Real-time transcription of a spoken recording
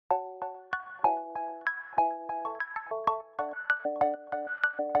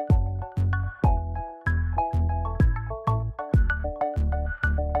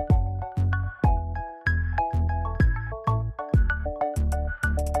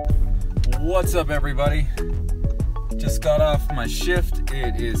What's up, everybody? Just got off my shift.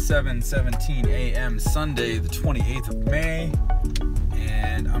 It is 7:17 a.m. Sunday, the 28th of May,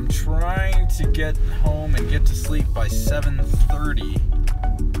 and I'm trying to get home and get to sleep by 7:30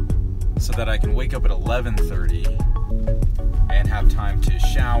 so that I can wake up at 11:30 and have time to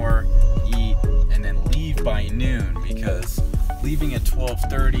shower, eat, and then leave by noon, because leaving at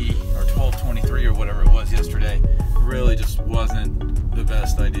 12:30 or 12:23 or whatever it was yesterday really just wasn't the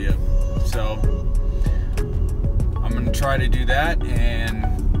best idea. So I'm gonna try to do that, and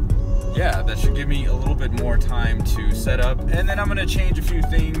yeah, that should give me a little bit more time to set up, and then I'm gonna change a few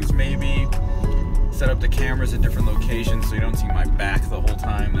things, maybe set up the cameras at different locations so you don't see my back the whole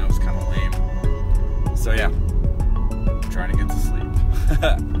time. That was kind of lame. So yeah, I'm trying to get to sleep.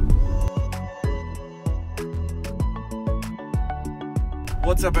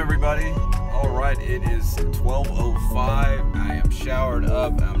 What's up, everybody? Alright, it is 12:05. I am showered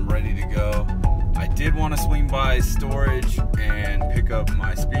up. I'm ready to go. I did want to swing by storage and pick up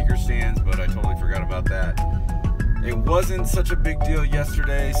my speaker stands, but I totally forgot about that. It wasn't such a big deal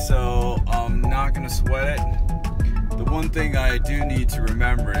yesterday, so I'm not going to sweat it. The one thing I do need to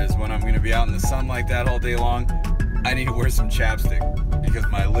remember is when I'm going to be out in the sun like that all day long, I need to wear some chapstick, because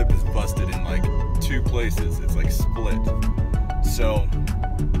my lip is busted in like 2 places. It's like split. So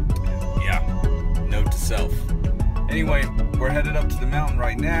yeah, note to self. Anyway, we're headed up to the mountain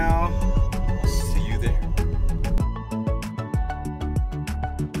right now. See you there.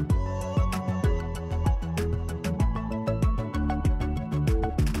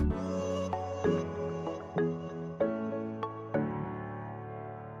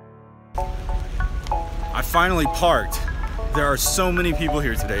 I finally parked. There are so many people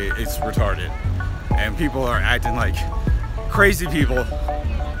here today, it's retarded. And people are acting like crazy people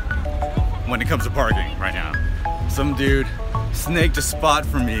when it comes to parking right now. Some dude snaked a spot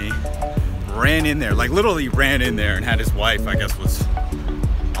for me, ran in there, like literally ran in there, and had his wife, I guess, was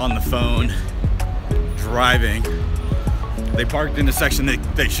on the phone driving. They parked in a section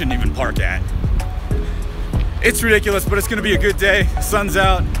they shouldn't even park at. It's ridiculous, but it's gonna be a good day. Sun's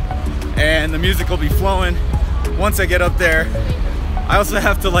out and the music will be flowing once I get up there. I also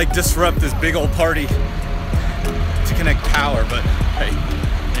have to like disrupt this big old party to connect power, but hey,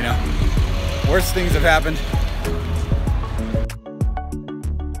 you know, worse things have happened.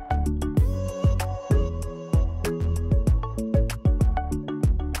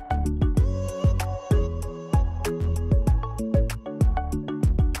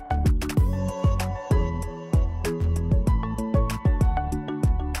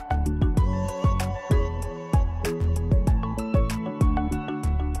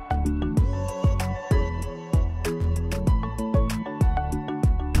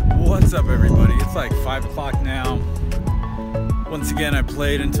 What's up, everybody? It's like 5 o'clock now. Once again, I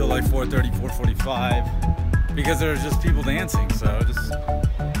played until like 4:30, 4:45 because there was just people dancing, so just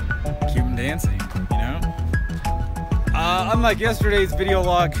keep them dancing, you know? Unlike yesterday's video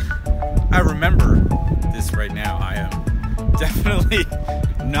log, I remember this right now. I am definitely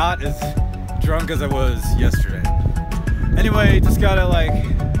not as drunk as I was yesterday. Anyway, just gotta like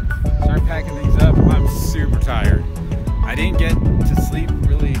start packing things up. I'm super tired. I didn't get to sleep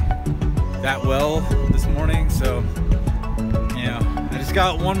really that well this morning, so you know, I just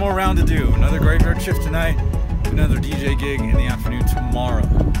got one more round to do. Another graveyard shift tonight, another DJ gig in the afternoon tomorrow.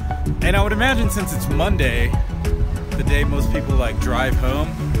 And I would imagine, since it's Monday, the day most people like drive home,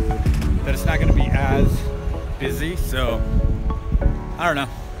 that it's not going to be as busy. So I don't know,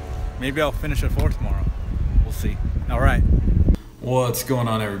 maybe I'll finish at 4 tomorrow. We'll see. All right, what's going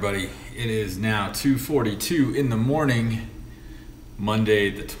on, everybody? It is now 2:42 in the morning, Monday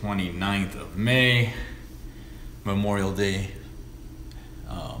the 29th of May, Memorial Day.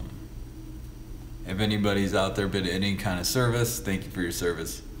 If anybody's out there been any kind of service, thank you for your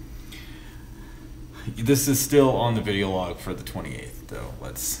service. This is still on the video log for the 28th, though.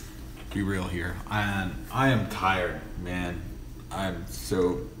 Let's be real here. I am tired, man. I'm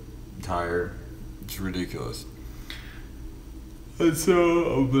so tired. It's ridiculous. And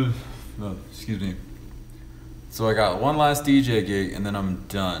so, excuse me. So I got one last DJ gig and then I'm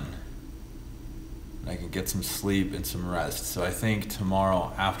done. I can get some sleep and some rest. So I think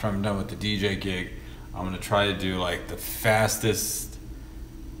tomorrow, after I'm done with the DJ gig, I'm gonna try to do like the fastest,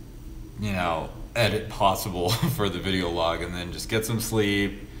 you know, edit possible for the video log, and then just get some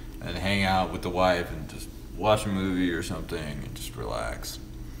sleep and hang out with the wife and just watch a movie or something and just relax.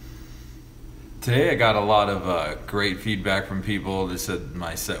 Today I got a lot of great feedback from people. They said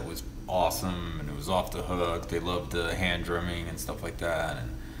my set was awesome and it was off the hook. They loved the hand drumming and stuff like that.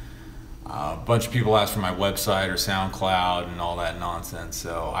 And A bunch of people asked for my website or SoundCloud and all that nonsense.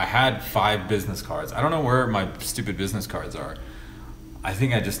 So I had 5 business cards. I don't know where my stupid business cards are. I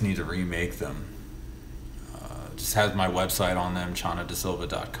think I just need to remake them. Just has my website on them,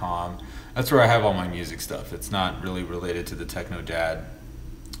 chanadasilva.com. That's where I have all my music stuff. It's not really related to the Techno Dad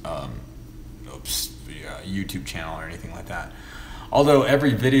YouTube channel or anything like that. Although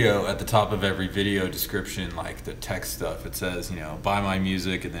every video, at the top of every video description, like the text stuff, it says, you know, buy my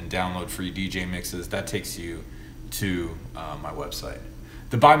music and then download free DJ mixes. That takes you to my website.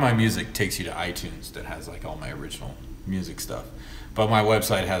 The buy my music takes you to iTunes that has like all my original music stuff. But my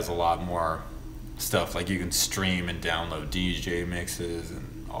website has a lot more stuff, like you can stream and download DJ mixes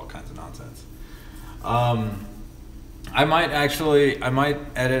and all kinds of nonsense. I might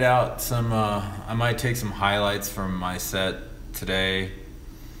edit out some, I might take some highlights from my set today.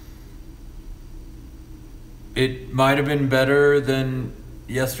 It might have been better than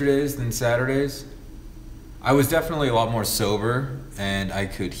yesterday's, than Saturday's. I was definitely a lot more sober and I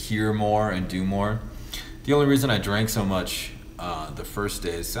could hear more and do more. The only reason I drank so much the first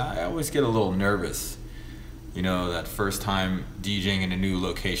day is I always get a little nervous. You know, that first time DJing in a new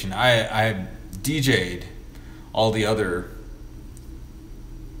location. I DJ'd all the other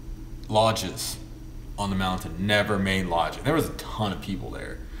lodges on the mountain, never Main Lodge. There was a ton of people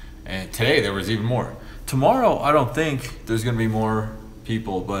there. And today there was even more. Tomorrow, I don't think there's gonna be more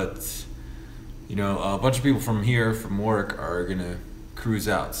people, but you know, a bunch of people from here, from work, are gonna cruise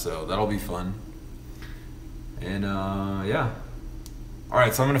out, so that'll be fun. And yeah. All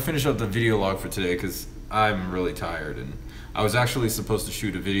right, so I'm gonna finish up the video log for today because I'm really tired, and I was actually supposed to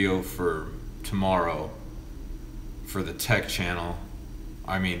shoot a video for tomorrow for the tech channel.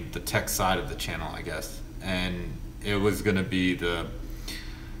 I mean, the tech side of the channel, I guess. And it was gonna be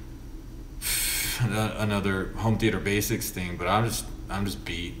another home theater basics thing, but I'm just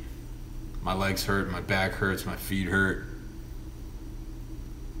beat. My legs hurt, my back hurts, my feet hurt.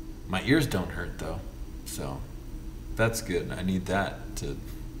 My ears don't hurt though, so that's good. I need that to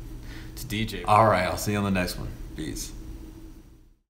DJ. All right, I'll see you on the next one. Peace.